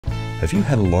Have you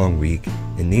had a long week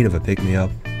in need of a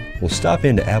pick-me-up? Well, stop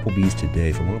into Applebee's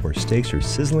today for one of our steaks or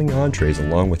sizzling entrees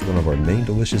along with one of our main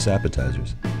delicious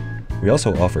appetizers. We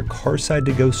also offer carside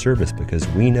to-go service because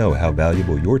we know how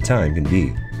valuable your time can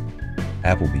be.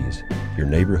 Applebee's, your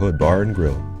neighborhood bar and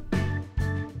grill.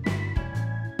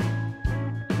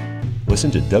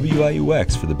 Listen to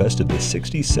WIUX for the best of the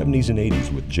 60s, 70s, and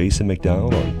 80s with Jason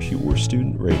McDonald on Pure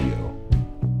Student Radio.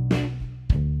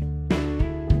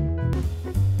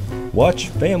 Watch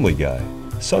Family Guy,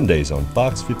 Sundays on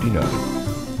Fox 59.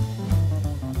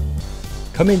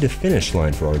 Come into Finish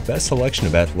Line for our best selection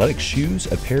of athletic shoes,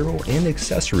 apparel, and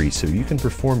accessories so you can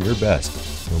perform your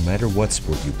best, no matter what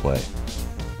sport you play.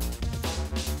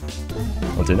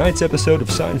 On tonight's episode of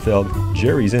Seinfeld,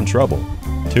 Jerry's in trouble.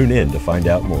 Tune in to find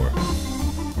out more.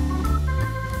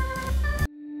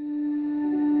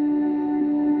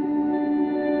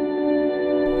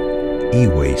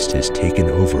 E-waste has taken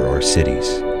over our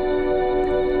cities.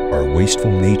 Our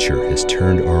wasteful nature has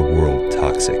turned our world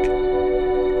toxic.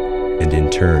 And in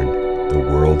turn, the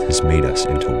world has made us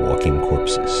into walking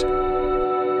corpses.